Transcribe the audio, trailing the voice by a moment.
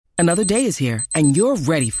Another day is here, and you're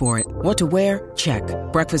ready for it. What to wear? Check.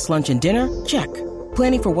 Breakfast, lunch, and dinner? Check.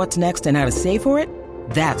 Planning for what's next and how to save for it?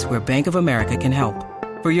 That's where Bank of America can help.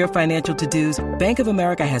 For your financial to-dos, Bank of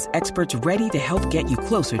America has experts ready to help get you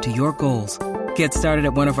closer to your goals. Get started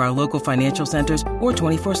at one of our local financial centers or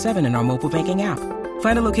 24/7 in our mobile banking app.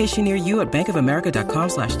 Find a location near you at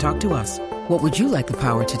bankofamerica.com/talktous. What would you like the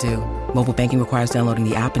power to do? Mobile banking requires downloading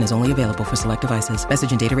the app and is only available for select devices.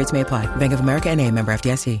 Message and data rates may apply. Bank of America N.A., member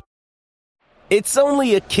FDIC. It's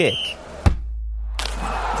only a kick,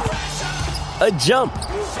 a jump,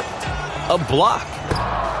 a block.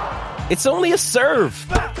 It's only a serve.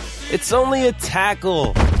 It's only a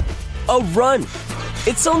tackle, a run.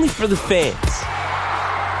 It's only for the fans.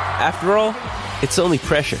 After all, it's only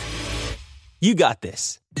pressure. You got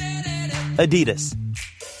this. Adidas.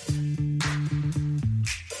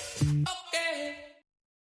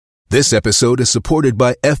 This episode is supported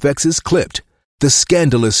by FX's Clipped, the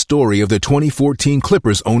scandalous story of the 2014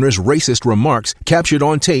 Clippers owner's racist remarks captured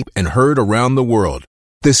on tape and heard around the world.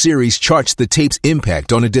 The series charts the tape's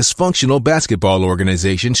impact on a dysfunctional basketball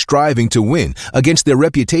organization striving to win against their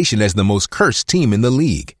reputation as the most cursed team in the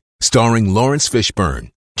league. Starring Lawrence Fishburne,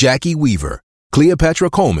 Jackie Weaver, Cleopatra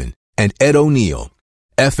Coleman, and Ed O'Neill.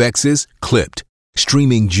 FX's Clipped,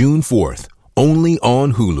 streaming June 4th, only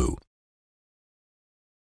on Hulu.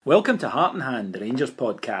 Welcome to Heart and Hand, the Rangers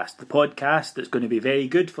podcast. The podcast that's going to be very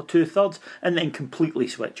good for 2/3 and then completely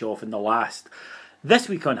switch off in the last. This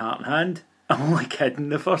week on Heart and Hand, I'm only kidding,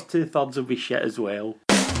 the first 2/3 will be shit as well.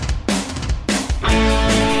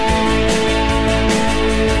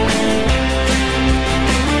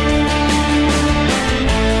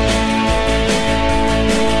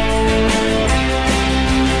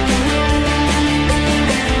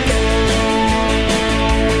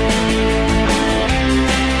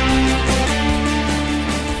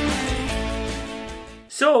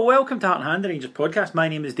 So, welcome to Heart and Hand, the Rangers podcast. My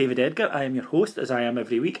name is David Edgar. I am your host, as I am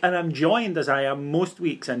every week, and I'm joined, as I am most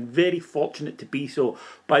weeks, and very fortunate to be so,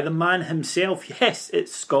 by the man himself. Yes,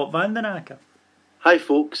 it's Scott Van den Akker. Hi,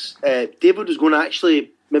 folks. David was going to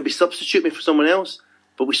actually maybe substitute me for someone else,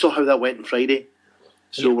 but we saw how that went on Friday,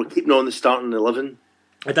 so we're keeping on the starting 11.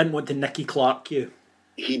 I didn't want to Nicky Clark you.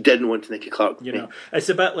 He didn't want to Nicky Clark. You know, it's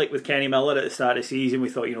a bit like with Kenny Miller at the start of the season. We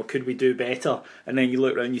thought, could we do better? And then you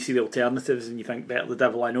look around, you see the alternatives, and you think, better the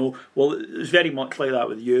devil I know. Well, it's very much like that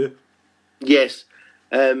with you. Yes,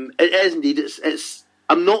 it is indeed. It's.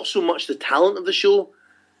 I'm not so much the talent of the show,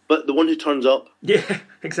 but the one who turns up. Yeah,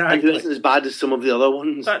 exactly. And who isn't as bad as some of the other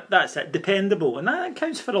ones. That's it. Dependable, and that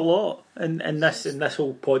counts for a lot in this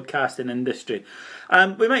whole podcasting industry.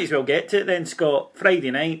 We might as well get to it then, Scott.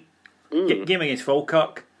 Friday night. Game against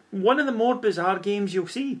Falkirk. One of the more bizarre games you'll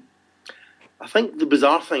see. I think the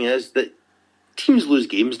bizarre thing is that teams lose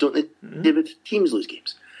games, don't they, David? Teams lose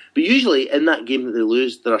games. But usually in that game that they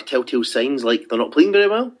lose, there are telltale signs like they're not playing very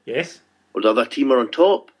well. Yes. Or the other team are on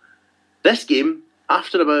top. This game,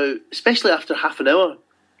 especially after half an hour,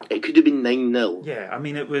 it could have been 9-0. Yeah, I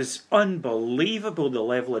mean, it was unbelievable, the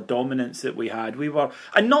level of dominance that we had.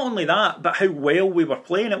 And not only that, but how well we were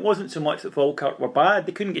playing. It wasn't so much that Falkirk were bad.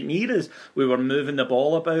 They couldn't get near us. We were moving the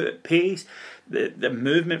ball about at pace. The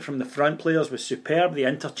movement from the front players was superb. The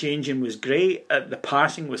interchanging was great. The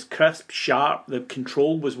passing was crisp, sharp. The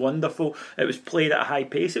control was wonderful. It was played at a high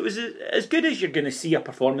pace. It was as good as you're going to see a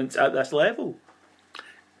performance at this level.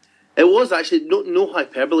 It was actually, no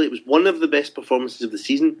hyperbole, it was one of the best performances of the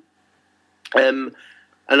season. And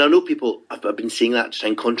I know people have been saying that to try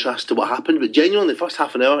and contrast to what happened, but genuinely the first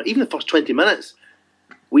half an hour, even the first 20 minutes,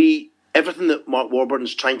 everything that Mark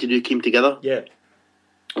Warburton's trying to do came together. Yeah.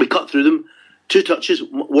 We cut through them. 2 touches.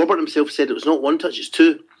 Warburton himself said it was not 1 touch, it's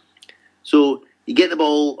 2. So you get the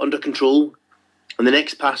ball under control, and the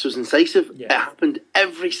next pass was incisive. Yeah. It happened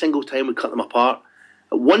every single time we cut them apart.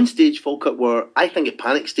 At one stage, Falkirk were, I think, at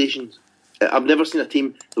panic stations. I've never seen a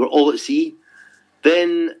team that were all at sea.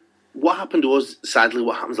 Then what happened was, sadly,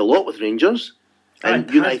 what happens a lot with Rangers,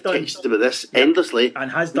 and you and I texted about this endlessly.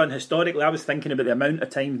 And has done historically. I was thinking about the amount of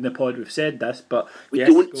times in the pod we've said this, but we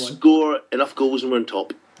don't score enough goals when we're on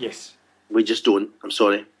top. Yes. We just don't. I'm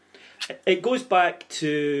sorry. It goes back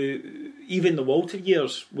to even the Walter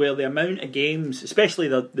years, where the amount of games, especially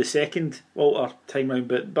the second Walter time round,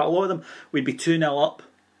 but a lot of them, we'd be 2-0 up,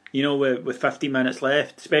 with 15 minutes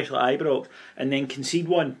left, especially at Ibrox, and then concede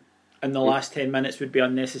one, and the last 10 minutes would be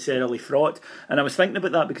unnecessarily fraught. And I was thinking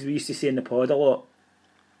about that because we used to say in the pod a lot,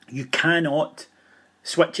 you cannot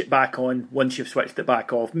switch it back on once you've switched it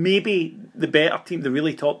back off. Maybe the better team, the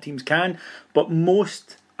really top teams can, but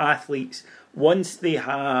most athletes, once they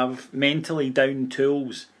have mentally down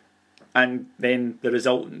tools, and then the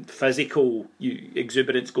resultant physical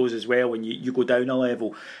exuberance goes as well when you go down a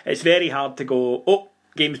level. It's very hard to go, oh,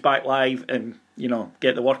 game's back live, and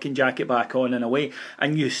get the working jacket back on and away.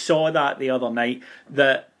 And you saw that the other night,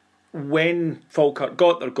 that when Falkirk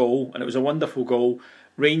got their goal, and it was a wonderful goal,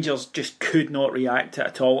 Rangers just could not react to it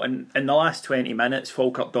at all. And in the last 20 minutes,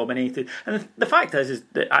 Falkirk dominated. And the fact is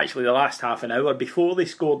that actually the last half an hour, before they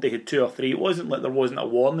scored, they had 2 or 3. It wasn't like there wasn't a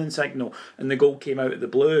warning signal and the goal came out of the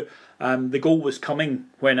blue. The goal was coming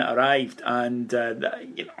when it arrived. And,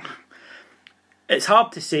 it's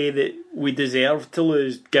hard to say that we deserved to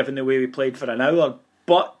lose given the way we played for an hour.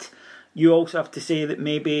 But you also have to say that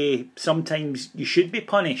maybe sometimes you should be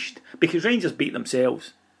punished, because Rangers beat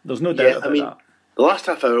themselves. There's no doubt about that. The last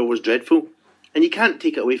half hour was dreadful, and you can't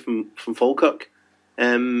take it away from Falkirk.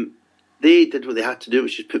 They did what they had to do,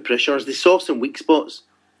 which is put pressure on us. They saw some weak spots,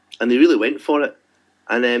 and they really went for it.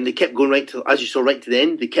 And they kept going right to the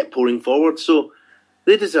end. They kept pouring forward. So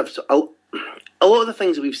they deserve a lot of the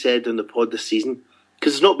things that we've said on the pod this season,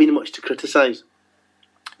 because there's not been much to criticise.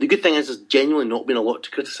 The good thing is there's genuinely not been a lot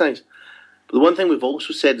to criticise. But the one thing we've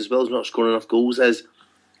also said, as well as not scoring enough goals, is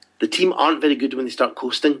the team aren't very good when they start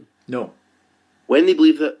coasting. No. When they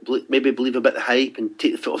believe a bit of the hype and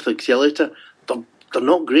take the foot off the accelerator, they're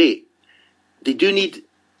not great. They do need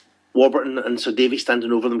Warburton and Sir Davy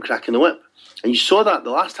standing over them, cracking the whip. And you saw that the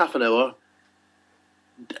last half an hour,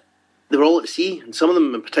 they were all at sea, and some of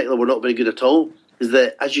them in particular were not very good at all. Is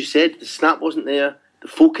that, as you said, the snap wasn't there, the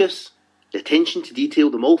focus, the attention to detail,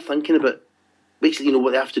 them all thinking about basically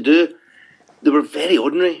what they have to do. They were very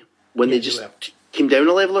ordinary when they just came down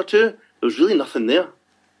a level or two. There was really nothing there.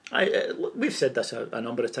 We've said this a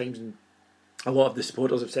number of times, and a lot of the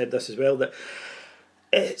supporters have said this as well, that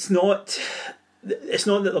it's not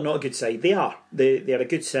that they're not a good side. They are. They're a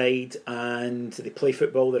good side, and they play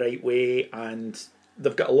football the right way, and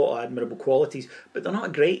they've got a lot of admirable qualities, but they're not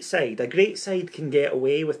a great side. A great side can get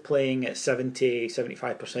away with playing at 70,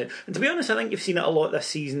 75%. And to be honest, I think you've seen it a lot this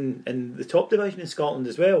season in the top division in Scotland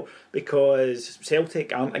as well, because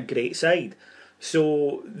Celtic aren't a great side.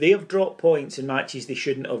 So they have dropped points in matches they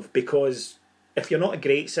shouldn't have, because if you're not a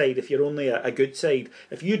great side, if you're only a good side,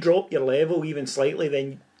 if you drop your level even slightly,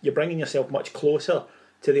 then you're bringing yourself much closer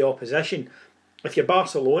to the opposition. If you're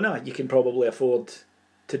Barcelona, you can probably afford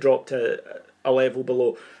to drop to a level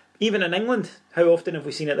below. Even in England, how often have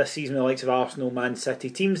we seen it this season with the likes of Arsenal, Man City,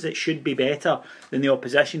 teams that should be better than the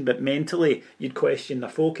opposition, but mentally you'd question their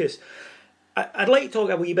focus. I'd like to talk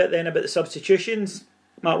a wee bit then about the substitutions.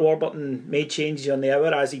 Mark Warburton made changes on the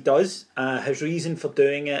hour, as he does. His reason for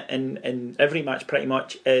doing it in every match pretty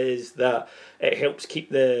much is that it helps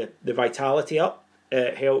keep the vitality up,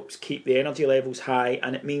 it helps keep the energy levels high,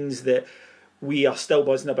 and it means that we are still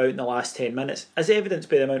buzzing about in the last 10 minutes, as evidenced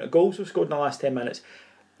by the amount of goals we've scored in the last 10 minutes.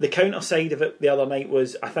 The counter side of it the other night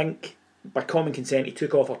was, I think, by common consent, he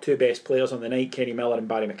took off our 2 best players on the night, Kenny Miller and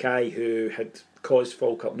Barry Mackay, who had caused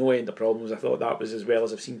Falkirk no end of problems. I thought that was as well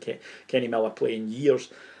as I've seen Kenny Miller play in years.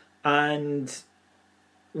 And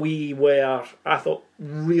we were, I thought,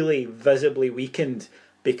 really visibly weakened,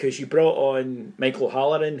 because you brought on Michael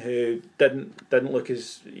O'Halloran, who didn't look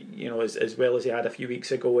as well as he had a few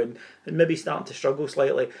weeks ago, and maybe starting to struggle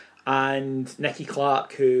slightly. And Nicky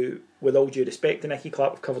Clark, who, with all due respect to Nicky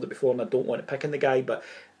Clark, we've covered it before, and I don't want to pick on the guy, but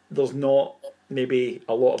there's not maybe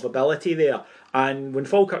a lot of ability there. And when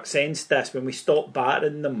Falkirk sensed this, when we stopped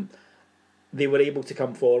battering them, they were able to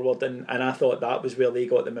come forward, and I thought that was where they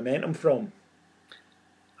got the momentum from.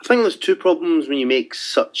 I think there's 2 problems when you make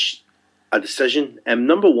such a decision.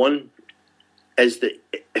 Number one is that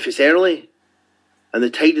if it's early and the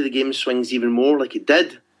tide of the game swings even more like it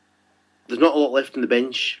did, there's not a lot left on the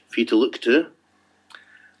bench for you to look to.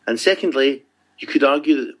 And secondly, you could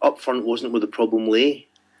argue that up front wasn't where the problem lay.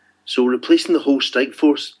 So replacing the whole strike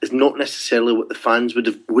force is not necessarily what the fans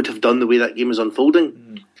would have done the way that game is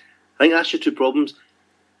unfolding. I think that's your 2 problems.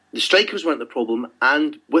 The strikers weren't the problem,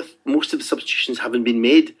 and with most of the substitutions having been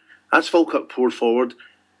made, as Falkirk poured forward,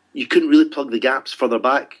 you couldn't really plug the gaps further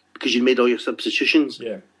back because you made all your substitutions.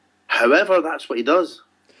 Yeah. However, that's what he does.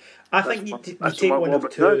 I think you take one of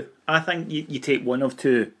 2. I think you take one of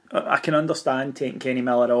 2. I can understand taking Kenny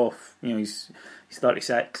Miller off. He's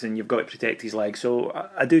 36 and you've got to protect his legs. So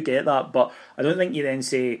I do get that, but I don't think you then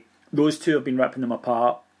say those 2 have been ripping them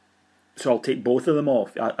apart, so I'll take both of them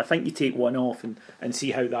off. I think you take one off and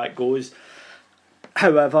see how that goes.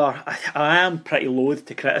 However, I am pretty loath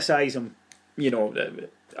to criticise him.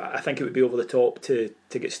 I think it would be over the top to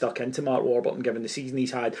get stuck into Mark Warburton given the season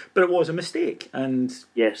he's had, but it was a mistake, and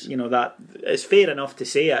yes, that it's fair enough to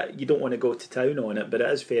say it. You don't want to go to town on it, but it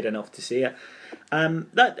is fair enough to say it.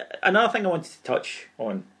 That another thing I wanted to touch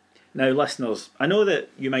on. Now, listeners, I know that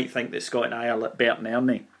you might think that Scott and I are like Bert and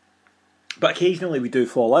Ernie, but occasionally we do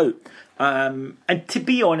fall out. And to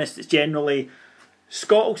be honest, it's generally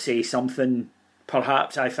Scott will say something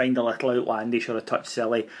perhaps I find a little outlandish or a touch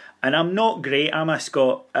silly, and I'm not great, am I,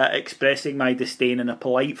 Scott, at expressing my disdain in a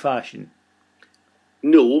polite fashion?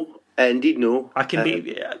 No, indeed no. I can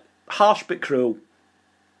be harsh but cruel.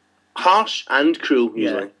 Harsh and cruel,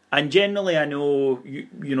 usually. Yeah. And generally I know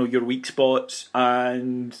you know your weak spots,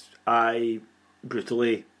 and I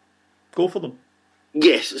brutally go for them.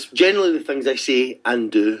 Yes, it's generally the things I say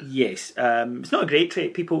and do. Yes. It's not a great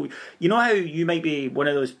trait. People, you know how you might be one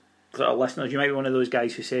of those sort of listeners, you might be one of those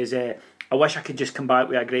guys who says, I wish I could just come back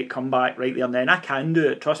with a great comeback right there and then. I can do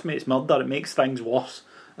it. Trust me, it's murder. It makes things worse.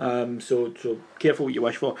 So careful what you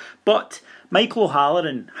wish for. But Michael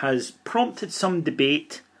O'Halloran has prompted some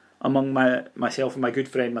debate among myself and my good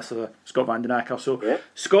friend, Mr. Scott Van Den Akker. So, yeah.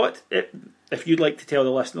 Scott, if you'd like to tell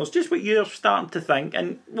the listeners just what you're starting to think,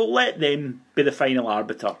 and we'll let them be the final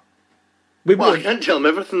arbiter. Well, I can't tell them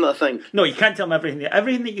everything that I think. No, you can't tell them everything.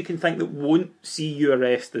 Everything that you can think that won't see you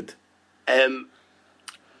arrested. There's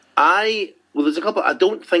a couple. I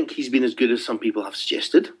don't think he's been as good as some people have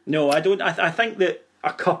suggested. No, I don't. I think that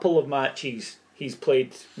a couple of matches he's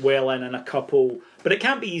played well in, and a couple, but it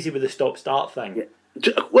can't be easy with the stop-start thing. Yeah.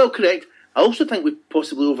 Well, correct. I also think we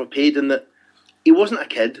possibly overpaid in that he wasn't a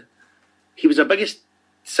kid. He was our biggest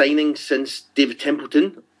signing since David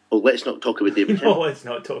Templeton. Oh, let's not talk about David Templeton. No, let's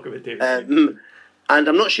not talk about David Templeton. And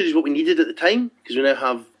I'm not sure he's what we needed at the time, because we now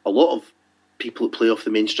have a lot of people that play off the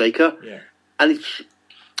main striker. Yeah. And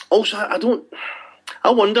also, I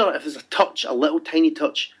wonder if there's a touch, a little tiny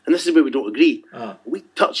touch, and this is where we don't agree. A wee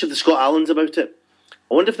touch of the Scott Allens about it.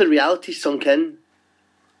 I wonder if the reality sunk in,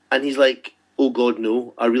 and he's like, oh God,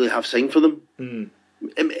 no, I really have signed for them.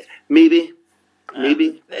 Maybe.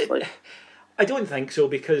 I don't think so,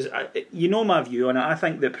 because you know my view on it. I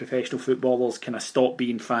think that professional footballers kind of stop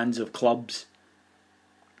being fans of clubs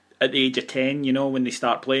at the age of 10, you know, when they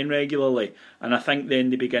start playing regularly. And I think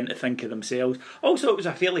then they begin to think of themselves. Also, it was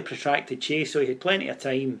a fairly protracted chase, so he had plenty of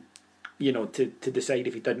time, you know, to decide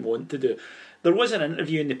if he didn't want to do. There was an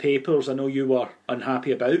interview in the papers I know you were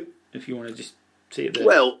unhappy about, if you want to just say it there.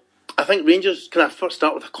 Well, I think Rangers, can I first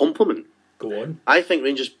start with a compliment? Go on. I think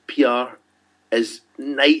Rangers PR is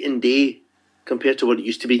night and day compared to what it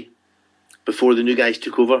used to be before the new guys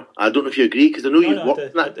took over. I don't know if you agree, because I know you've worked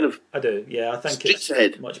in that kind of... I do, yeah. I think streets it's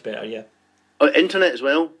ahead. Much better, yeah. Internet as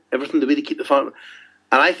well, everything, the way they keep the farm.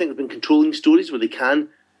 And I think they've been controlling stories where they can.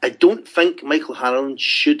 I don't think Michael O'Halloran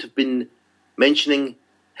should have been mentioning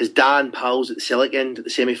his dad and pals at the Celtic end at the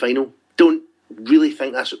semi-final. Don't really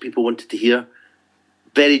think that's what people wanted to hear.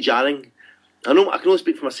 Very jarring. I know I can only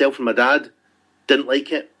speak for myself and my dad. Didn't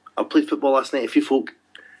like it. I played football last night. A few folk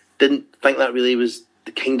didn't think that really was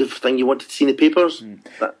the kind of thing you wanted to see in the papers.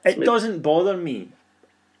 It doesn't bother me,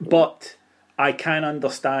 but I can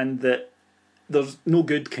understand that there's no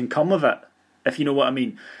good can come of it, if you know what I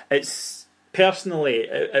mean. It's personally,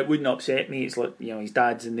 it wouldn't upset me. It's like, you know, his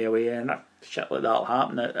dad's in the away and shit like that'll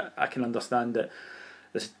happen. I can understand that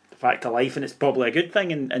it's a fact of life, and it's probably a good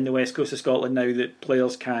thing in the west coast of Scotland now that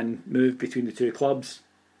players can move between the two clubs.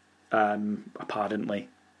 Apparently,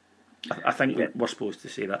 I think we're supposed to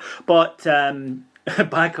say that. But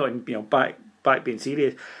back being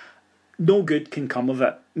serious, no good can come of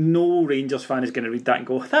it. No Rangers fan is going to read that and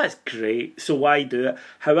go, that's great, so why do it?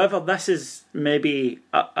 However, this is maybe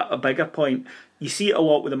a bigger point. You see it a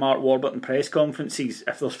lot with the Mark Warburton press conferences.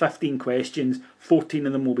 If there's 15 questions, 14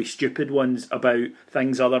 of them will be stupid ones about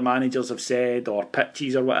things other managers have said or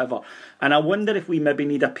pitches or whatever. And I wonder if we maybe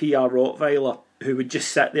need a PR Rottweiler who would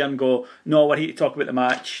just sit there and go, no, we're here to talk about the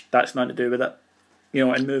match, that's nothing to do with it, you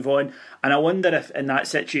know, and move on. And I wonder if in that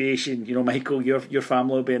situation, you know, Michael, your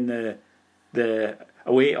family will be in the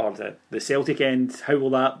away or the Celtic end, how will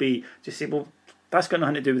that be? Just say, well, that's got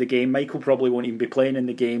nothing to do with the game. Michael probably won't even be playing in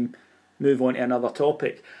the game. Move on to another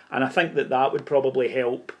topic. And I think that would probably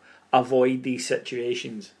help avoid these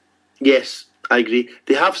situations. Yes, I agree.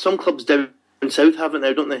 They have some clubs down south, haven't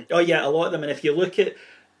they, don't they? Oh yeah, a lot of them. And if you look at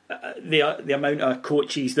the amount of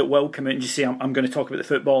coaches that will come out and just say, I'm going to talk about the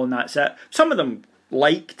football and that's it. Some of them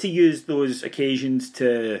like to use those occasions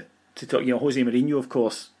to talk. You know, Jose Mourinho, of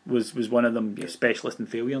course, was one of them, specialist in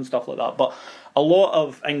failure and stuff like that. But a lot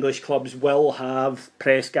of English clubs will have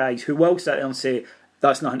press guys who will sit there and say,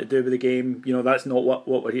 that's nothing to do with the game, you know, that's not what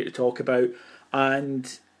we're here to talk about.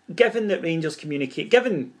 And given that Rangers communicate,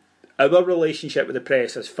 given our relationship with the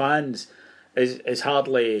press as fans is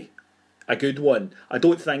hardly a good one. I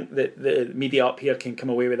don't think that the media up here can come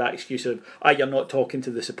away with that excuse of, you're not talking to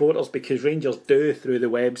the supporters, because Rangers do, through the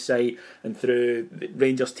website and through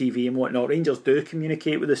Rangers TV and whatnot, Rangers do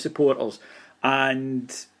communicate with the supporters.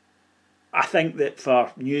 And I think that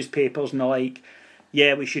for newspapers and the like,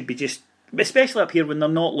 we should be just, especially up here when they're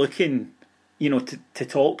not looking, to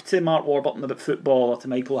talk to Mark Warburton about football or to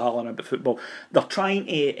Michael O'Halloran about football. They're trying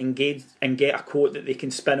to engage and get a quote that they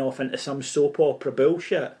can spin off into some soap opera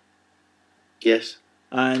bullshit. Yes.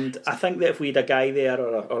 And I think that if we had a guy there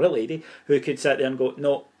or a lady who could sit there and go,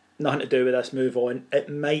 no, nothing to do with this, move on, it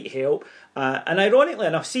might help. And ironically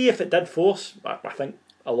enough, see if it did force, I think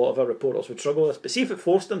a lot of our reporters would struggle with this, but see if it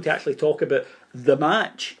forced them to actually talk about the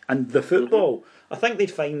match and the football, I think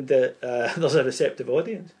they'd find that there's a receptive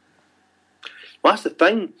audience. Well, that's the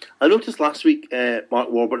thing. I noticed last week Mark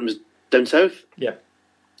Warburton was down south. Yeah.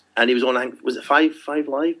 And he was on, I think, was it Five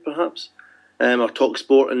Live perhaps? Or Talk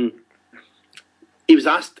Sport, and he was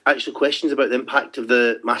asked actual questions about the impact of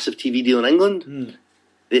the massive TV deal in England,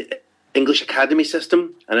 the English Academy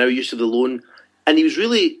system, and our use of the loan. And he was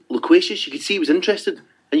really loquacious. You could see he was interested.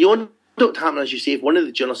 And you wonder what would happen, as you say, if one of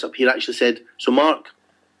the journalists up here actually said, so Mark,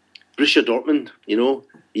 Borussia Dortmund, you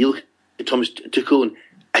look at Thomas Tuchel and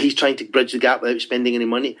he's trying to bridge the gap without spending any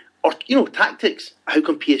money. Or, tactics. How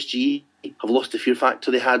come PSG have lost the fear factor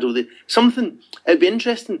they had over something? It would be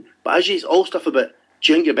interesting. But as you say, it's all stuff about,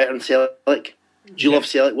 do you think you're better than Celtic? Do you love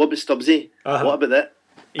Celtic? What about Stubbsy? What about that?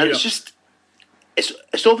 And it's just, it's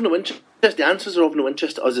of no interest. The answers are of no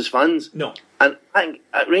interest to us as fans. No. And I think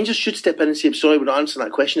Rangers should step in and say, I'm sorry, we're not answering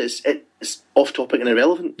that question. It's off topic and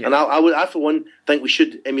irrelevant. Yeah. And I, for one, think we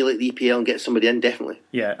should emulate the EPL and get somebody in, definitely.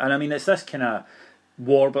 Yeah, and I mean, it's this kind of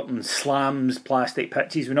Warburton slams plastic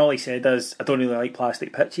pitches when all he said is, I don't really like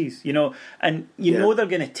plastic pitches, and know they're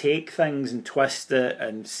going to take things and twist it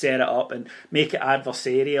and set it up and make it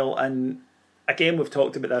adversarial. And again, we've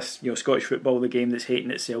talked about this, Scottish football, the game that's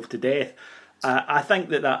hating itself to death. I think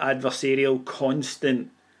that adversarial,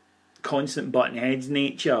 constant button heads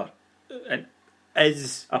nature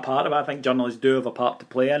is a part of it. I think journalists do have a part to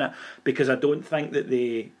play in it, because I don't think that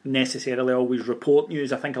they necessarily always report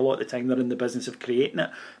news. I think a lot of the time they're in the business of creating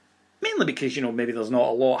it, mainly because maybe there's not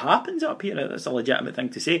a lot happens up here. That's a legitimate thing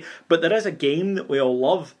to say, but there is a game that we all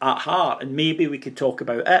love at heart, and maybe we could talk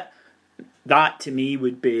about it. That to me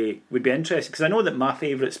would be interesting, because I know that my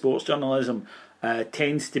favourite sports journalism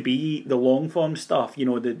tends to be the long form stuff.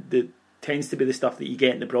 The tends to be the stuff that you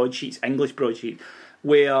get in the broadsheets, English broadsheets,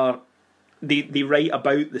 where they write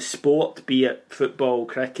about the sport, be it football,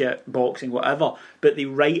 cricket, boxing, whatever, but they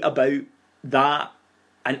write about that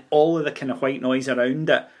and all of the kind of white noise around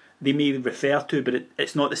it they may refer to, but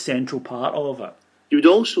it's not the central part of it. You would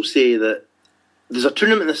also say that there's a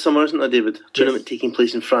tournament this summer, isn't there, David? A tournament taking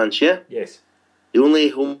place in France, yeah? Yes. The only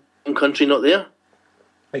home country not there?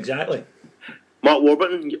 Exactly. Mark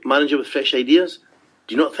Warburton, manager with fresh ideas.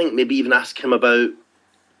 Do you not think maybe even ask him about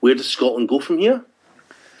where does Scotland go from here?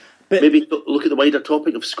 But maybe look at the wider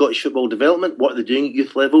topic of Scottish football development. What are they doing at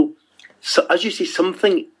youth level? So, as you say,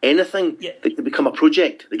 anything that could become a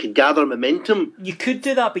project, that could gather momentum. You could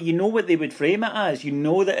do that, but you know what they would frame it as. You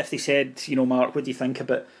know that if they said, Mark, what do you think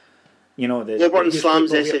about, Warburton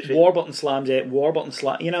slams SFA. Warburton slams it,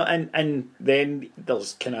 and then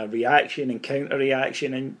there's kind of reaction and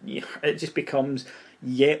counter-reaction, and it just becomes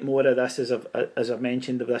yet more of this, as I've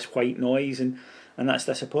mentioned, of this white noise, and that's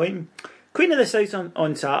disappointing. Queen of the South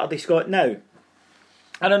on Saturday, Scott. Now,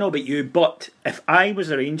 I don't know about you, but if I was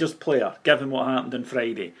a Rangers player, given what happened on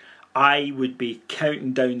Friday, I would be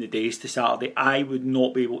counting down the days to Saturday. I would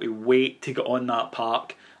not be able to wait to get on that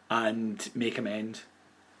park and make amends.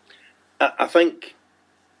 I think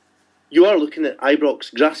you are looking at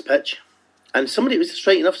Ibrox grass pitch, and somebody was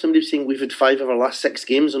striking enough. Somebody was saying we've had 5 of our last 6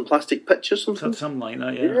 games on plastic pitch or something. Something like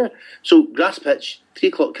that, yeah. So grass pitch,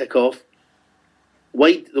 3:00 kick-off.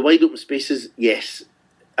 The wide open spaces, yes.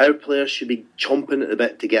 Our players should be chomping at the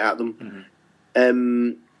bit to get at them.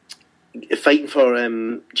 Mm-hmm. Fighting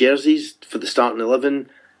for jerseys for the starting 11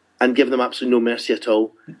 and giving them absolutely no mercy at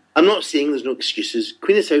all. I'm not saying there's no excuses.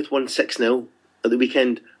 Queen of the South won 6-0 at the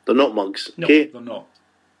weekend. They're not mugs, okay? No, they're not.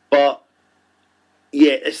 But,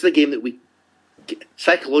 yeah, it's the game that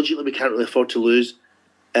psychologically we can't really afford to lose.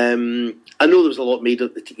 I know there was a lot made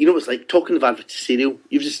of it. It's like talking of adversarial.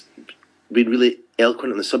 You've just been really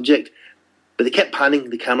eloquent on the subject, but they kept panning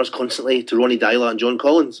the cameras constantly to Ronnie Dyla and John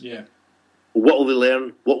Collins. Yeah. What will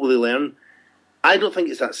they learn? I don't think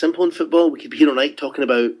it's that simple in football. We could be here all night talking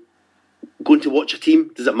about going to watch a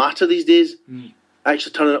team. Does it matter these days?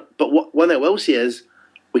 Actually turning up. But one thing I will say is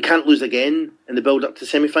we can't lose again in the build up to the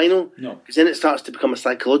semi-final. No. Because then it starts to become a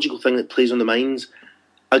psychological thing that plays on the minds.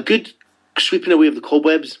 A good sweeping away of the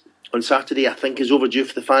cobwebs on Saturday, I think, is overdue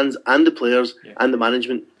for the fans and the players and the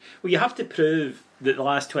management. Well, you have to prove that the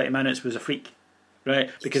last 20 minutes was a freak, right?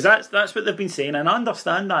 Because that's what they've been saying, and I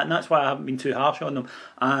understand that, and that's why I haven't been too harsh on them.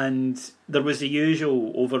 And there was the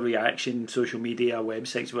usual overreaction, social media,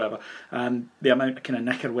 websites, whatever, the amount of kind of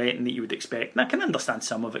knicker wetting that you would expect. And I can understand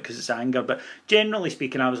some of it because it's anger, but generally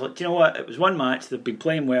speaking, I was like, do you know what? It was one match, they've been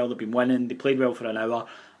playing well, they've been winning, they played well for an hour,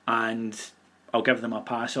 and I'll give them a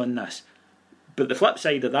pass on this. But the flip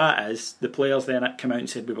side of that is the players then come out and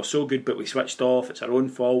said we were so good but we switched off, it's our own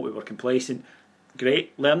fault, we were complacent.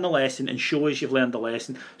 Great, learn the lesson and show us you've learned the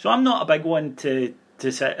lesson. So I'm not a big one to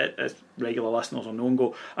sit as regular listeners or no and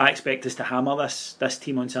go, I expect us to hammer this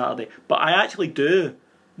team on Saturday. But I actually do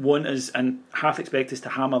want us and half expect us to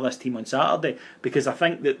hammer this team on Saturday, because I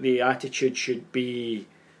think that the attitude should be,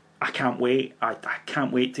 I can't wait. I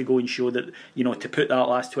can't wait to go and show that, to put that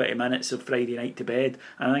last 20 minutes of Friday night to bed.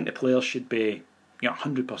 And I think the players should be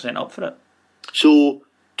 100% up for it. So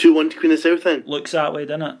 2-1 to Queen of South then? Looks that way,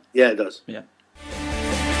 doesn't it? Yeah, it does. Yeah.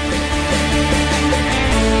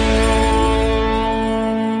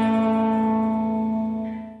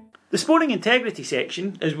 The sporting integrity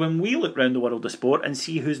section is when we look round the world of sport and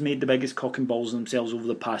see who's made the biggest cock and balls of themselves over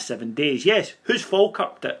the past 7 days. Yes, who's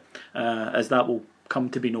Falkirked it, as that will come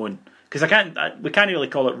to be known. Because we can't really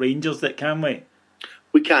call it Rangers, that can we?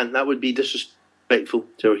 We can't. That would be disrespectful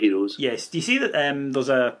to our heroes. Yes. Do you see that there's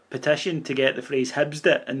a petition to get the phrase Hibsed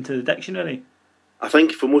it into the dictionary? I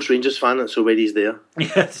think for most Rangers fans, it's already there.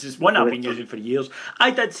 Yeah, this is one I've been using for years.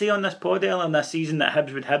 I did say on this pod earlier in this season that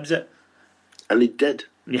Hibs would Hibs it. And they did.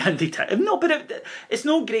 Yeah, and they did. No, but it's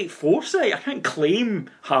no great foresight. I can't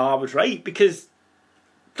claim how I was right, because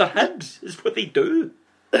they're Hibs. It's what they do.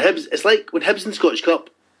 The Hibs, it's like when Hibs in the Scottish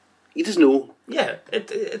Cup, you just know. Yeah,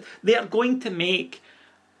 they are going to make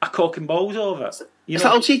a cock and balls of it. So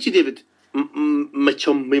I'll say to you, David, my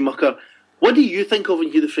chum, my mucker, what do you think of when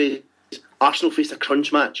you hear the phrase Arsenal faced a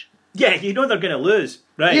crunch match? Yeah, they're going to lose,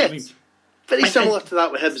 right? Yes. Very similar to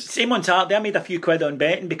that with Hibs. Same on Saturday. I made a few quid on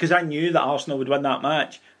betting because I knew that Arsenal would win that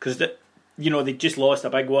match, because they just lost a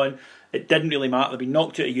big one. It didn't really matter. They've been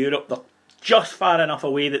knocked out of Europe. They're just far enough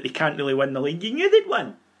away that they can't really win the league. You knew they'd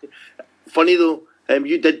win. Funny though,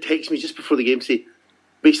 you did text me just before the game, say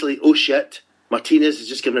basically, oh shit, Martinez has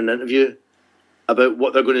just given an interview about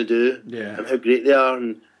what they're going to do and how great they are,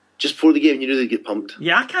 and just before the game you knew they'd get pumped.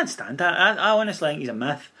 Yeah, I can't stand that. I honestly think he's a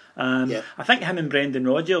myth. I think him and Brendan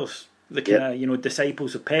Rodgers, the kind of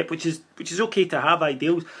disciples of Pep, which is okay to have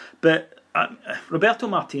ideals, but Roberto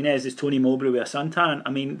Martinez is Tony Mowbray with a suntan. I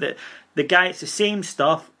mean, the guy, it's the same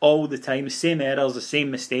stuff all the time, the same errors, the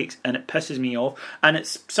same mistakes, and it pisses me off. And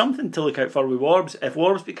it's something to look out for with Warbs. If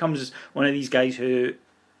Warbs becomes one of these guys who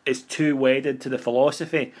is too wedded to the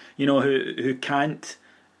philosophy, who can't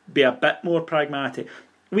be a bit more pragmatic.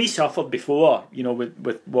 We suffered before,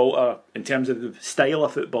 with Walter in terms of the style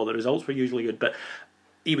of football. The results were usually good, but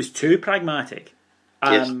he was too pragmatic.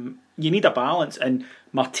 Yes. You need a balance, and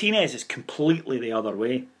Martinez is completely the other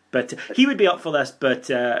way. But he would be up for this, but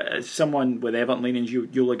as someone with Everton leanings,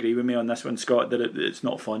 you'll agree with me on this one, Scott, that it's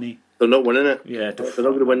not funny. They're not winning it. Yeah, they're not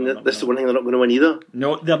going to win it. This is the one thing they're not going to win either.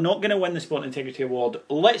 No, they're not going to win the Sport Integrity Award.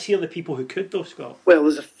 Let's hear the people who could, though, Scott. Well,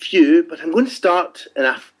 there's a few, but I'm going to start in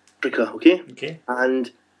Africa, okay? Okay.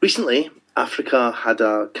 And recently, Africa had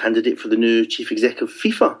a candidate for the new chief executive of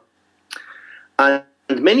FIFA. And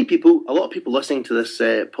many people, a lot of people listening to this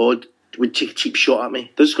pod would take a cheap shot at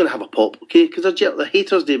me. They're just going to have a pop, okay? Because they're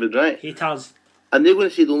haters, David, right? Haters. And they're going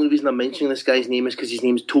to say the only reason I'm mentioning this guy's name is because his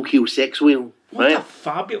name's Tokyo Sex Whale, right? What a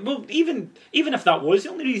fabulous... Well, even if that was the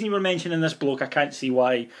only reason you were mentioning this bloke, I can't see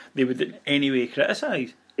why they would in any way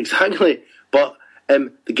criticise. Exactly. But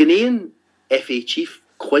the Ghanaian FA chief,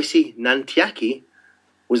 Kwesi Nantiaki,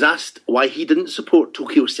 was asked why he didn't support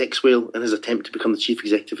Tokyo Sex Whale in his attempt to become the chief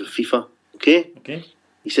executive of FIFA. Okay?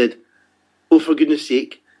 He said, oh, for goodness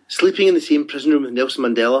sake, sleeping in the same prison room with Nelson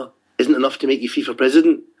Mandela isn't enough to make you FIFA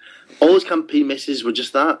president. All his campaign messages were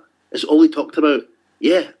just that. It's all he talked about.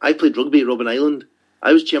 Yeah, I played rugby at Robben Island.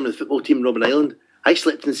 I was chairman of the football team in Robben Island. I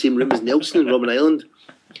slept in the same room as Nelson in Robben Island.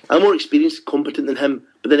 I'm more experienced, competent than him,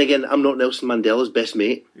 but then again, I'm not Nelson Mandela's best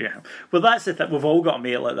mate. Yeah, well, that's the thing. We've all got a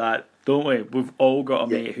mate like that, don't we? We've all got a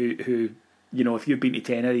mate who if you've been to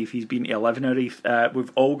Tenerife, he's been to Elevenerife.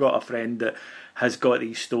 We've all got a friend that has got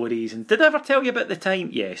these stories. And did I ever tell you about the time?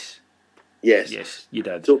 Yes, you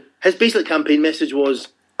did. So his basic campaign message was,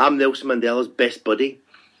 I'm Nelson Mandela's best buddy.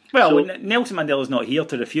 Well, Nelson Mandela's not here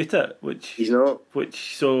to refute it, which he's not.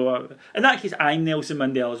 In that case, I'm Nelson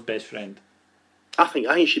Mandela's best friend. I think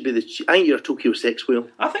you should be I think you're a Tokyo Sex Whale.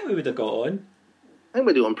 I think we would have got on. I think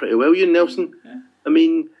we'd have gone pretty well, you and Nelson. Yeah. I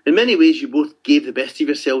mean, in many ways, you both gave the best of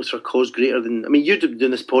yourselves for a cause greater than... I mean, you've been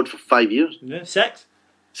doing this pod for 5 years. Yeah, 6.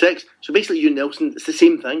 6. So basically, you and Nelson, it's the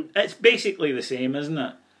same thing. It's basically the same, isn't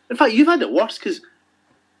it? In fact, you've had it worse, because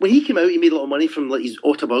when he came out, he made a lot of money from his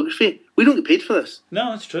autobiography. We don't get paid for this.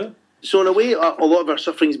 No, that's true. So in a way, a lot of our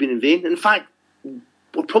suffering has been in vain. In fact,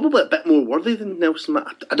 we're probably a bit more worthy than Nelson.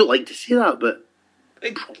 I don't like to say that, but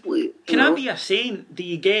probably... Can I be a saint? Do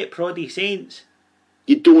you get proddy saints?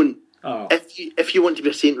 You don't. Oh. If you want to be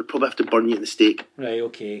a saint, we'd probably have to burn you at the stake. Right,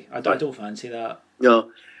 okay. I don't fancy that.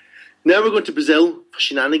 No. Now we're going to Brazil for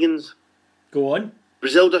shenanigans. Go on.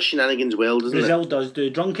 Brazil does shenanigans well, doesn't Brazil it? does do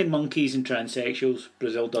drunken monkeys and transsexuals.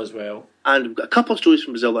 Brazil does well. And we've got a couple of stories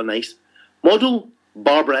from Brazil that are nice. Model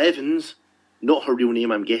Barbara Evans, not her real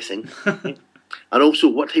name, I'm guessing. And also,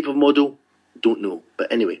 what type of model? Don't know.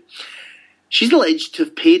 But anyway, she's alleged to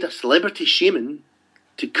have paid a celebrity shaman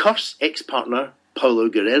to curse ex-partner Paulo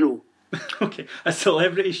Guerrero. Okay, a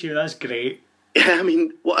celebrity show, that's great. I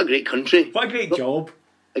mean, what a great country. What a great job.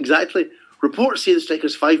 Exactly. Reports say the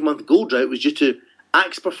striker's 5-month goal drought was due to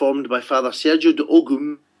acts performed by Father Sergio de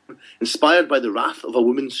Ogum, inspired by the wrath of a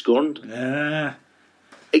woman scorned.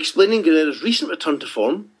 Explaining Guerrero's recent return to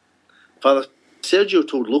form, Father Sergio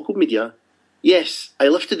told local media, "Yes, I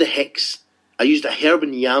lifted the hex. I used a herb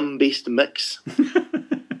and yam-based mix."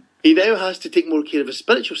 He now has to take more care of his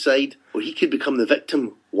spiritual side, or he could become the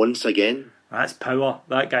victim once again. That's power.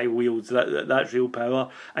 That guy wields. That's real power.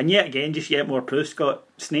 And yet again, just yet more proof, Scott.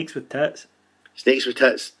 Snakes with tits. Snakes with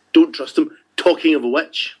tits. Don't trust them. Talking of a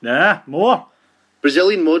witch. More.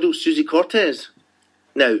 Brazilian model Suzy Cortez.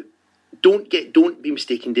 Now, don't be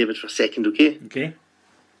mistaken, David, for a second, okay? Okay.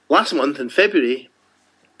 Last month, in February,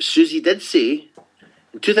 Suzy did say,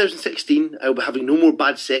 in 2016, I'll be having no more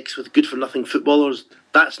bad sex with good-for-nothing footballers.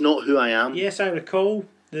 That's not who I am. Yes, I recall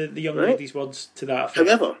the young lady's words to that effect.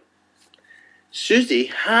 However, Suzy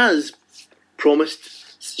has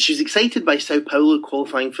promised... She's excited by Sao Paulo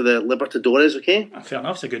qualifying for the Libertadores, okay? Fair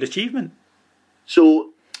enough, it's a good achievement. So,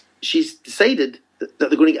 she's decided that they're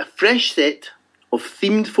going to get a fresh set of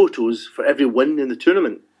themed photos for every win in the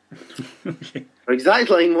tournament. Okay. Her exact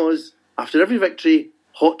line was, after every victory,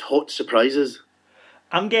 hot surprises.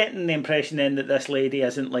 I'm getting the impression then that this lady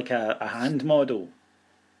isn't like a hand model.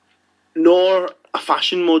 Nor a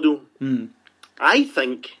fashion model. I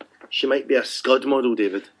think she might be a scud model,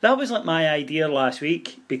 David. That was like my idea last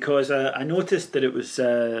week, because I noticed that it was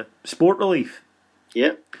Sport Relief.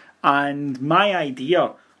 Yeah. And my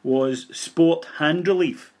idea was Sport Hand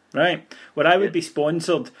Relief, right? Where I would be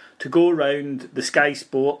sponsored to go around the Sky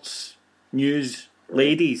Sports news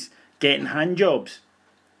ladies getting hand jobs.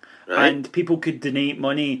 Right. And people could donate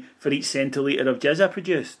money for each centilitre of jizz I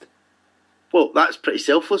produced. Well, that's pretty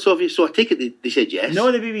selfless of you, so I take it they said yes.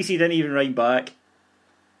 No, the BBC didn't even write back.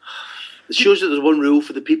 It shows that there's one rule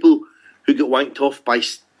for the people who get wanked off by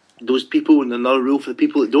those people and another rule for the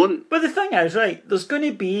people that don't. But the thing is, right, there's going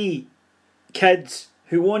to be kids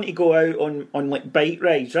who want to go out on like bike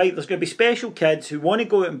rides, right? There's going to be special kids who want to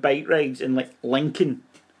go out on bike rides in like Lincoln,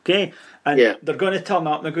 okay? And they're going to turn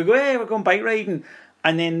up and they're going to go, hey, we're going bike riding.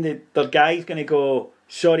 And then their guy's going to go,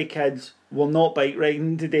 sorry kids, we're not bike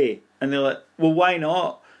riding today. And they're like, well, why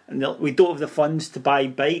not? And we don't have the funds to buy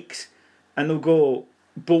bikes. And they'll go,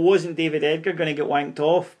 but wasn't David Edgar going to get wanked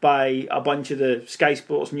off by a bunch of the Sky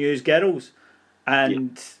Sports News girls?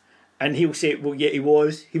 And he'll say, well, yeah, he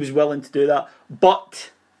was willing to do that.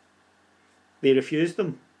 But they refused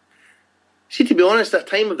him. See, to be honest, at a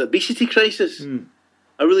time of the obesity crisis,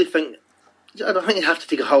 I don't think they have to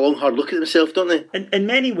take a long, hard look at themselves, don't they? In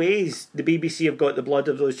many ways, the BBC have got the blood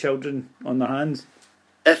of those children on their hands.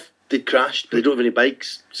 If they crashed, they don't have any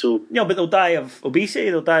bikes, so... No, but they'll die of obesity,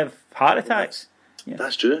 they'll die of heart attacks. Yeah.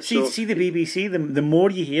 That's true. See the BBC, the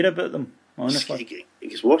more you hear about them, honestly. It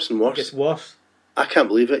gets worse and worse. It gets worse. I can't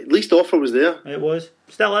believe it. At least the offer was there. It was.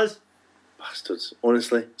 Still is. Bastards,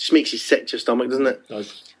 honestly. Just makes you sick to your stomach, doesn't it? It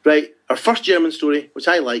does. Right, our first German story, which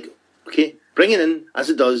I like, okay, bringing in, as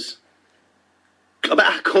it does, a bit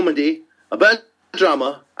of comedy, a bit of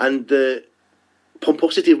drama, and the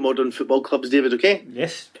pomposity of modern football clubs, David, okay?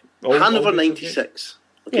 Yes. Hannover 96,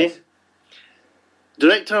 okay? Yes.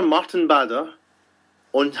 Director Martin Bader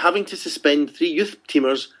on having to suspend 3 youth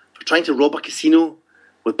teamers for trying to rob a casino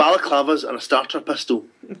with balaclavas and a starter pistol.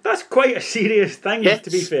 That's quite a serious thing, to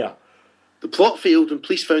be fair. The plot failed when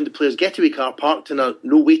police found the player's getaway car parked in a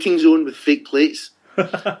no-waiting zone with fake plates.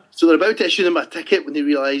 So they're about to issue them a ticket when they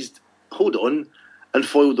realised, hold on, and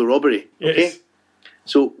foiled the robbery. Okay? Yes.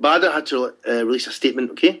 So Bader had to release a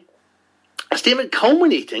statement, okay? A statement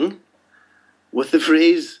culminating with the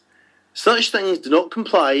phrase, such things do not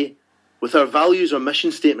comply with our values or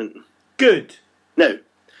mission statement. Good. Now,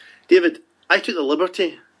 David, I took the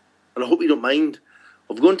liberty, and I hope you don't mind,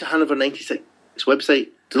 of going to Hanover 96 website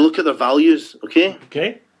to look at their values, okay?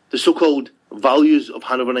 Okay. The so-called values of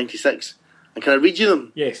Hanover 96. And can I read you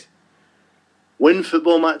them? Yes. Win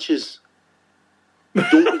football matches.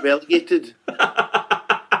 Don't get relegated.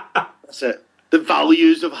 That's it. The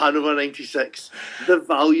values of Hanover 96. The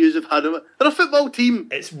values of Hanover. They're a football team.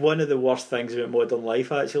 It's one of the worst things about modern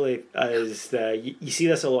life, actually, is you see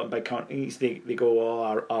this a lot in big companies. They go,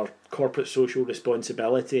 oh, our corporate social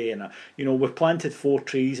responsibility, and we've planted 4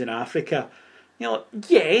 trees in Africa. Like,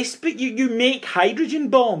 yes, but you make hydrogen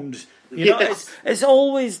bombs. Yes. It's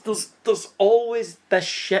always there's always this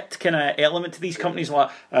shit kind of element to these companies.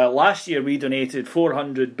 Like last year, we donated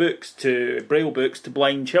 400 books to Braille books to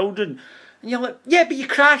blind children. And you're like, yeah, but you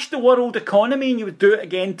crashed the world economy, and you would do it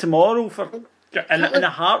again tomorrow in a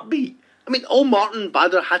heartbeat. I mean, all Martin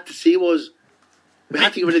Bader had to say was, we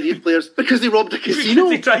had to get rid of these players because they robbed a casino. Because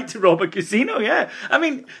they tried to rob a casino, yeah. I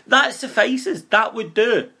mean, that suffices. That would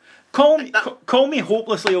do. Call me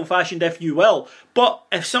hopelessly old-fashioned if you will, but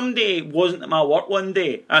if somebody wasn't at my work one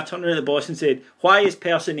day, I turned around to the boss and said, why is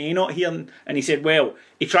person A not here? And he said, well,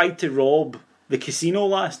 he tried to rob the casino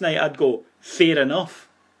last night. I'd go, fair enough.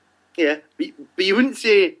 Yeah, but you wouldn't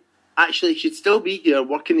say, actually, he should still be here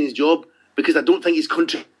working his job because I don't think he's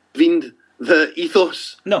contravened the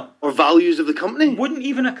ethos or values of the company. Wouldn't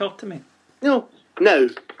even occur to me. No. Now,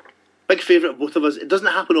 big favourite of both of us. It doesn't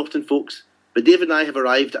happen often, folks, but David and I have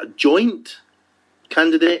arrived at a joint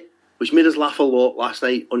candidate which made us laugh a lot last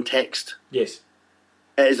night on text. Yes.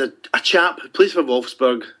 It is a chap who plays for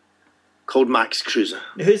Wolfsburg called Max Kruse.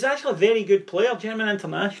 Who's actually a very good player, German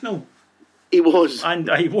international. He was. And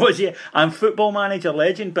he was, yeah. And Football Manager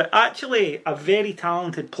legend, but actually a very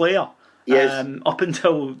talented player. Yes. Up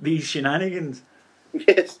until these shenanigans.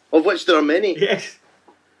 Yes, of which there are many. Yes.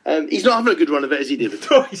 He's not having a good run of it, is he, David?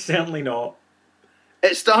 No, he's certainly not.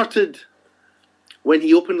 It started when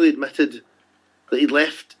he openly admitted that he'd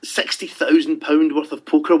left £60,000 worth of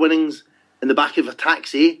poker winnings in the back of a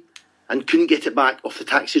taxi and couldn't get it back off the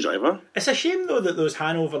taxi driver. It's a shame, though, that those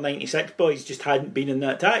Hanover 96 boys just hadn't been in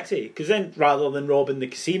that taxi, because then, rather than robbing the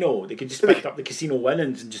casino, they could just pick up the casino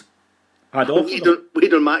winnings and just had off them.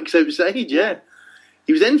 Wait on Max outside, yeah.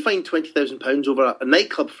 He was then fined £20,000 over a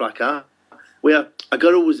nightclub fracas where a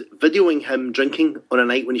girl was videoing him drinking on a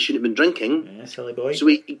night when he shouldn't have been drinking. Yeah, silly boy. So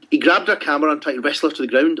he grabbed her camera and tried to wrestle her to the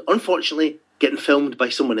ground, unfortunately getting filmed by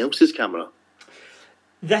someone else's camera.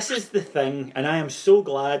 This is the thing, and I am so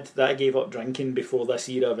glad that I gave up drinking before this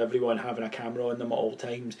era of everyone having a camera on them at all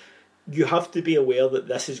times. You have to be aware that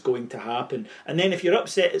this is going to happen. And then if you're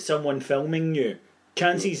upset at someone filming you,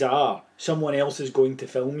 chances are someone else is going to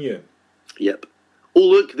film you. Yep. Oh,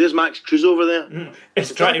 look, there's Max Kruse over there.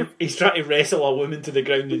 He's trying to wrestle a woman to the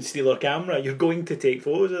ground and steal her camera. You're going to take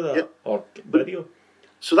photos of that, yep. Or video.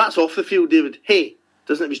 So that's off the field, David. Hey,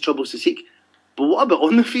 doesn't have his troubles to seek. But what about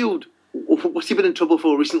on the field? What's he been in trouble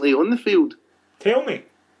for recently on the field? Tell me.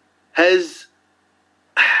 His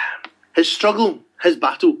struggle, his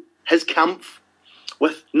battle, his kampf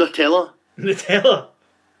with Nutella. Nutella?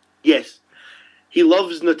 Yes. He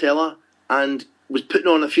loves Nutella and was putting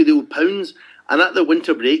on a few of the old pounds. And at the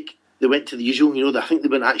winter break, they went to the usual, I think they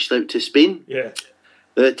went actually out to Spain. Yeah.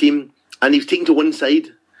 The team. And he was taken to one side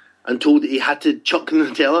and told that he had to chuck the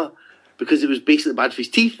Nutella because it was basically bad for his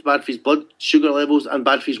teeth, bad for his blood sugar levels, and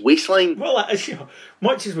bad for his waistline. Well,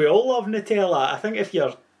 much as we all love Nutella, I think if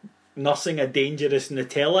you're nursing a dangerous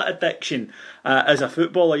Nutella addiction as a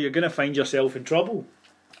footballer, you're going to find yourself in trouble.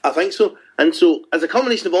 I think so. And so, as a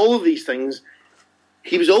combination of all of these things,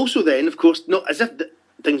 he was also then, of course, not as if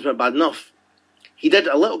things weren't bad enough, he did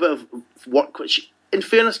a little bit of work, which, in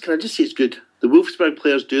fairness, can I just say it's good. The Wolfsburg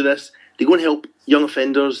players do this. They go and help young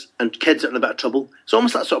offenders and kids that are in a bit of trouble. It's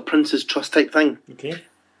almost that sort of Prince's Trust type thing. Okay.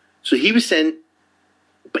 So he was sent,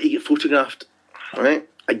 but he get photographed, right?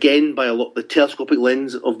 Again by the telescopic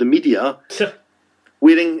lens of the media,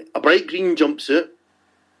 wearing a bright green jumpsuit,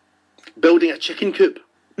 building a chicken coop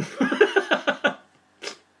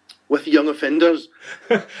with young offenders.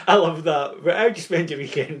 I love that. How'd you spend your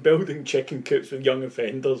weekend building chicken coops with young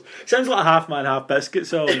offenders? Sounds like a half man, half biscuit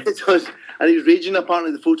song. It does. And he was raging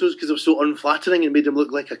apparently the photos because they were so unflattering and made him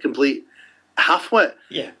look like a complete half-wit.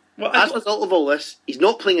 Yeah. Well, as a result of all this, he's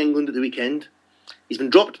not playing England at the weekend. He's been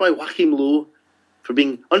dropped by Joachim Low for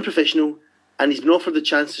being unprofessional, and he's been offered the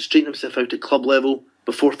chance to straighten himself out at club level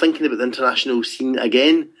before thinking about the international scene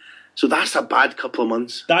again. So that's a bad couple of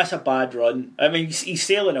months. That's a bad run. I mean, he's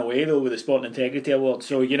sailing away, though, with the Sporting Integrity Award,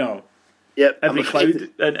 so, yep, every cloud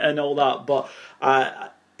and all that. But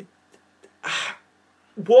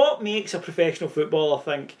what makes a professional footballer, I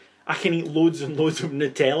think, I can eat loads and loads of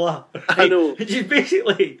Nutella. Right? I know. Which is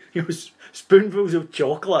basically, spoonfuls of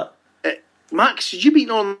chocolate. Max, should you be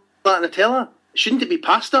eating all that Nutella? Shouldn't it be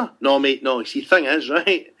pasta? No, mate, no. See, the thing is,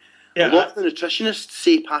 right? Yeah, a lot of the nutritionists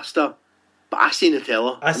say pasta, but I say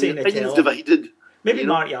Nutella. I say Nutella. Opinions divided. Maybe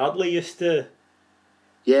Mark Yardley used to.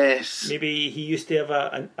 Yes. Maybe he used to have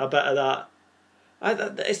a bit of that.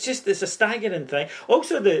 It's a staggering thing.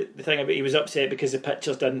 Also, the thing about he was upset because the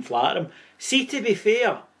pictures didn't flatter him. See, to be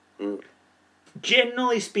fair,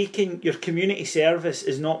 generally speaking, your community service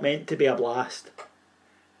is not meant to be a blast.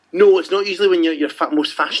 No, it's not usually when you're your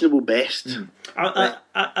most fashionable best.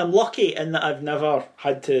 I'm lucky in that I've never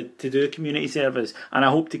had to do community service, and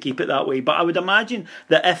I hope to keep it that way. But I would imagine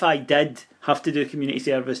that if I did have to do community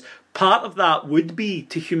service, part of that would be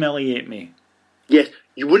to humiliate me. Yes,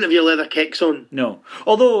 you wouldn't have your leather kicks on. No.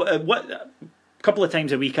 Although, a couple of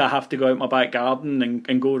times a week I have to go out my back garden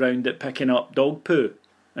and go around it picking up dog poo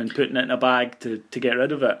and putting it in a bag to get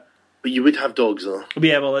rid of it. But you would have dogs, though.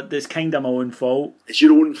 Yeah, well, it's kind of my own fault. It's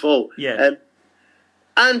your own fault. Yeah.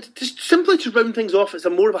 And just simply to round things off, it's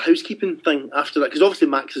more of a housekeeping thing after that, because obviously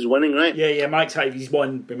Max is winning, right? Yeah, Max, he's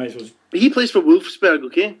won. We might as well. He plays for Wolfsburg,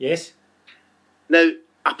 okay? Yes. Now,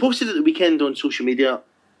 I posted at the weekend on social media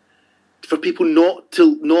for people not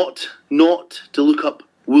to look up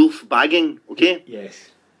wolf bagging, okay? Yes.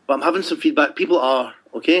 But I'm having some feedback. People are,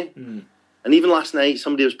 okay? And even last night,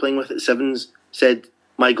 somebody I was playing with at Sevens said,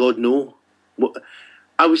 my God, no.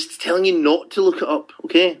 I was telling you not to look it up,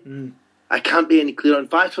 okay? I can't be any clearer. In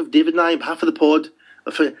fact, with David and I, on behalf of the pod,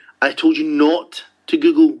 I told you not to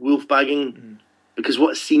Google wolf bagging because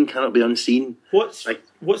what's seen cannot be unseen. What's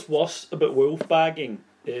worse about wolf bagging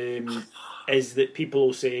is that people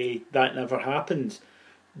will say that never happens,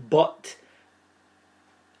 but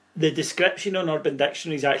the description on Urban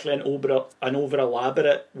Dictionary is actually an over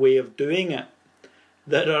elaborate way of doing it.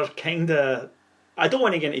 There are kind of, I don't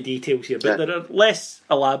want to get into details here, but there are less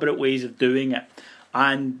elaborate ways of doing it,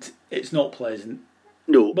 and it's not pleasant.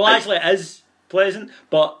 No. Well, actually, it is pleasant,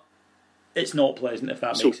 but it's not pleasant, if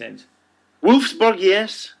that makes sense. Wolfsburg,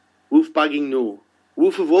 yes. Wolf bagging, no.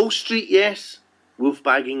 Wolf of Wall Street, yes. Wolf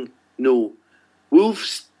bagging, no.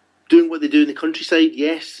 Wolves doing what they do in the countryside,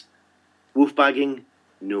 yes. Wolf bagging,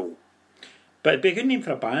 no. But it'd be a good name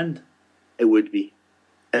for a band. It would be.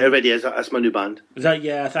 It already is. That's my new band. Is that?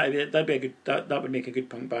 Yeah, I thought that'd be a good. That would make a good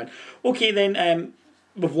punk band. Okay, then.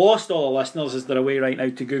 We've lost all our listeners as they're away right now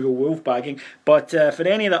to Google wolf bagging. But for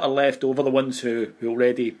any that are left over, the ones who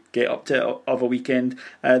already get up to it of a weekend,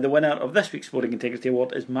 the winner of this week's Sporting Integrity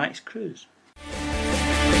Award is Max Cruz.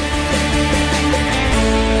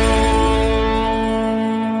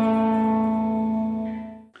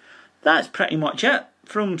 That's pretty much it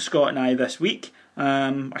from Scott and I this week.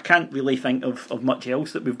 I can't really think of much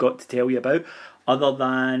else that we've got to tell you about other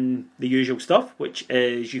than the usual stuff, which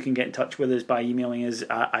is you can get in touch with us by emailing us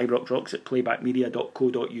at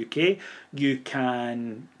ibroxrocks@playbackmedia.co.uk. You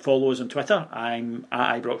can follow us on Twitter. I'm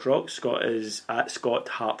at ibroxrocks. Scott is at Scott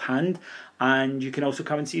Harthand. And you can also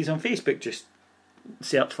come and see us on Facebook. Just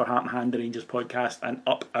search for Heart and Hand, the Rangers podcast, and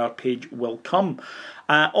up our page will come.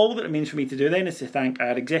 All that remains for me to do then is to thank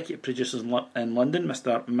our executive producers in London,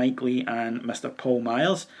 Mr. Mike Lee and Mr. Paul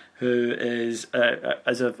Myers, who is,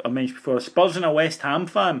 as I've mentioned before, a Spurs and a West Ham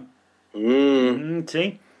fan.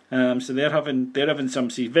 See? So they're having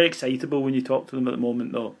some. See, very excitable when you talk to them at the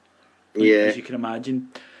moment, though. As you can imagine.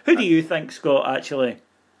 Who do you think, Scott? Actually,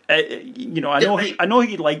 I know who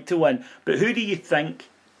you'd like to win, but who do you think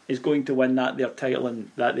is going to win that their title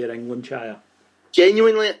in that their England shire?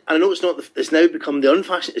 Genuinely, I know it's now become the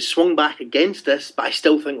unfashionable. It's swung back against this, but I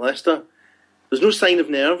still think Leicester. There's no sign of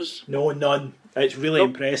nerves. No, none. It's really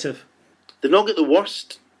impressive. They've not got the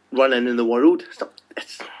worst run-in the world.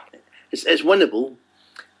 It's winnable,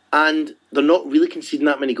 and they're not really conceding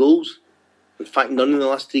that many goals. In fact, none in the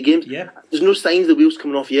last 3 games. Yeah. There's no signs the wheels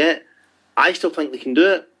coming off yet. I still think they can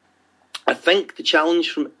do it. I think the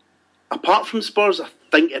challenge apart from Spurs, I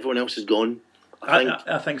think everyone else is gone.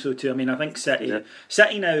 I think so too. I mean, I think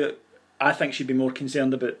City now, I think should be more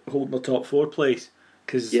concerned about holding the top 4 place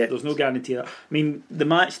because there's no guarantee of that. I mean, the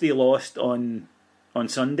match they lost on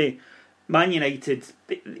Sunday, Man United,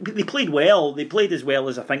 they played well. They played as well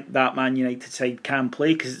as I think that Man United side can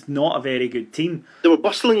play because it's not a very good team. They were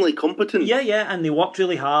bustlingly competent. Yeah, and they worked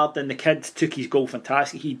really hard and the kid took his goal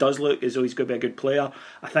fantastic. He does look as though he's going to be a good player.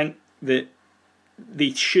 I think that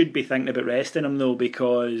they should be thinking about resting him though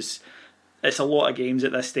because it's a lot of games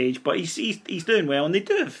at this stage, but he's doing well, and they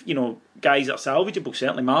do have guys that are salvageable.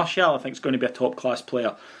 Certainly Martial, I think, is going to be a top class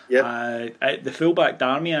player. Yeah. The fullback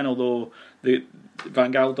Darmian, although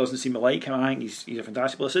Van Gaal doesn't seem to like him. I think he's a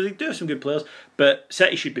fantastic player. So they do have some good players, but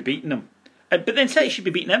City should be beating them. But then City should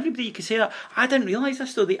be beating everybody. You could say that. I didn't realise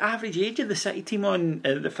this though. The average age of the City team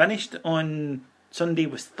that finished on Sunday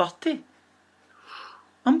was 30.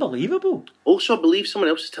 Unbelievable. Also, I believe someone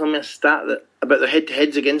else is telling me a stat about their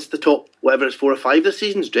head-to-heads against the top, whatever it's 4 or 5 this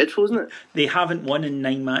season. It's dreadful, isn't it? They haven't won in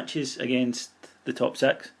 9 matches against the top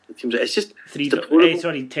 6. It's just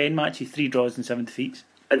 10 matches, 3 draws and 7 defeats.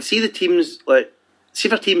 And see the teams, see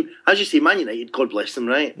if a team, as you say, Man United, God bless them,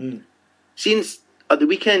 right? Since at the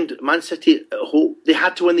weekend, Man City at home, they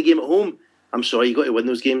had to win the game at home. I'm sorry, you got to win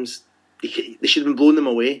those games. They should have been blowing them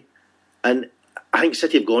away. And I think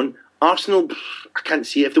City have gone. Arsenal, I can't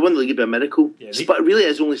see it. If they win the league, it'd be a miracle. Yeah, but it really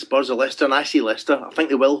is only Spurs or Leicester, and I see Leicester. I think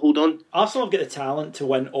they will hold on. Arsenal have got the talent to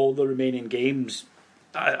win all the remaining games.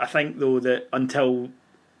 I think, though, that until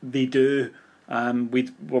they do,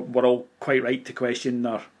 we're all quite right to question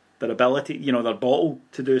their ability, their bottle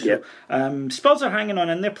to do so. Yeah. Spurs are hanging on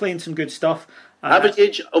in. They're playing some good stuff. Average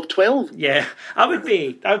age of 12. Yeah, I would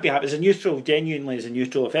be happy as a neutral. Genuinely, as a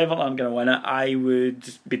neutral, if Everton aren't going to win it, I would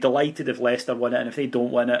be delighted if Leicester win it, and if they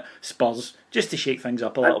don't win it, Spurs, just to shake things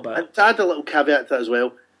up a little bit. And to add a little caveat to that as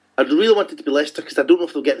well, I'd really want it to be Leicester because I don't know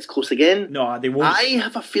if they'll get this close again. No, they won't. I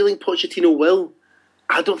have a feeling Pochettino will.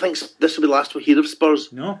 I don't think this will be the last we'll hear of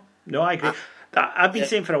Spurs. No, I agree. I've been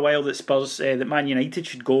saying for a while that Spurs, that Man United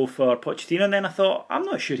should go for Pochettino, and then I thought, I'm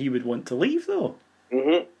not sure he would want to leave though.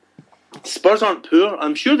 Spurs aren't poor.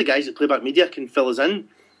 I'm sure the guys at Playback Media can fill us in,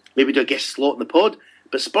 maybe do a guest slot in the pod.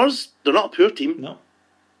 But Spurs, they're not a poor team. No,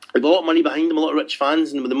 they've got a lot of money behind them, a lot of rich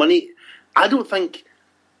fans, and with the money, I don't think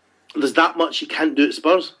there's that much you can't do at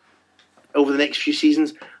Spurs over the next few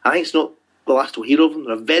seasons. I think it's not the last we'll hear of them.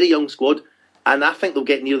 They're a very young squad, and I think they'll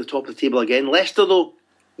get near the top of the table again. Leicester, though,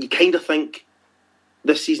 you kind of think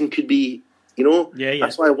this season could be, Yeah.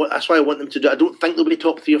 That's why I want them to do it. I don't think they'll be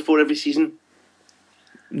top 3 or 4 every season.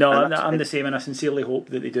 No, I'm the same, and I sincerely hope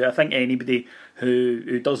that they do. I think anybody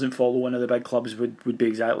who doesn't follow one of the big clubs would be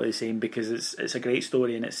exactly the same, because it's a great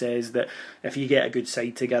story, and it says that if you get a good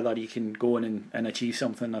side together, you can go on and achieve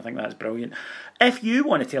something. I think that's brilliant. If you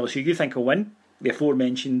want to tell us who you think will win, the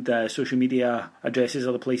aforementioned social media addresses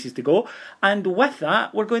are the places to go. And with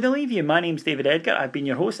that, we're going to leave you. My name's David Edgar. I've been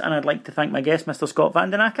your host, and I'd like to thank my guest, Mr. Scott Van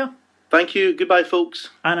Den Akker. Thank you. Goodbye, folks.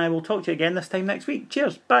 And I will talk to you again this time next week.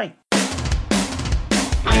 Cheers. Bye.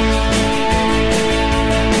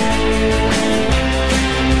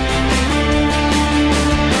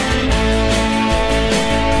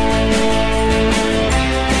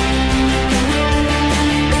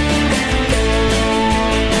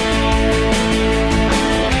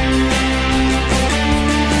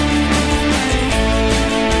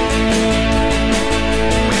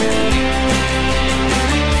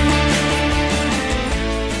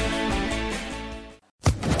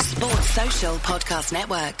 Podcast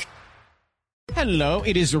Network. Hello,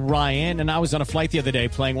 it is Ryan, and I was on a flight the other day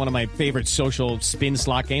playing one of my favorite social spin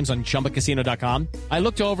slot games on ChumbaCasino.com. I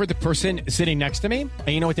looked over at the person sitting next to me, and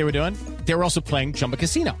you know what they were doing? They were also playing Chumba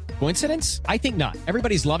Casino. Coincidence? I think not.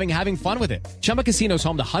 Everybody's loving having fun with it. Chumba Casino is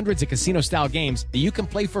home to hundreds of casino-style games that you can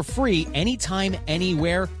play for free anytime,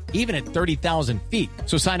 anywhere, even at 30,000 feet.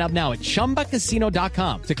 So sign up now at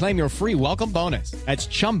ChumbaCasino.com to claim your free welcome bonus. That's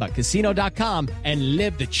ChumbaCasino.com and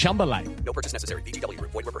live the Chumba life. No purchase necessary. VGW.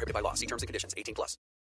 Void where prohibited by law. See terms and conditions. 18+.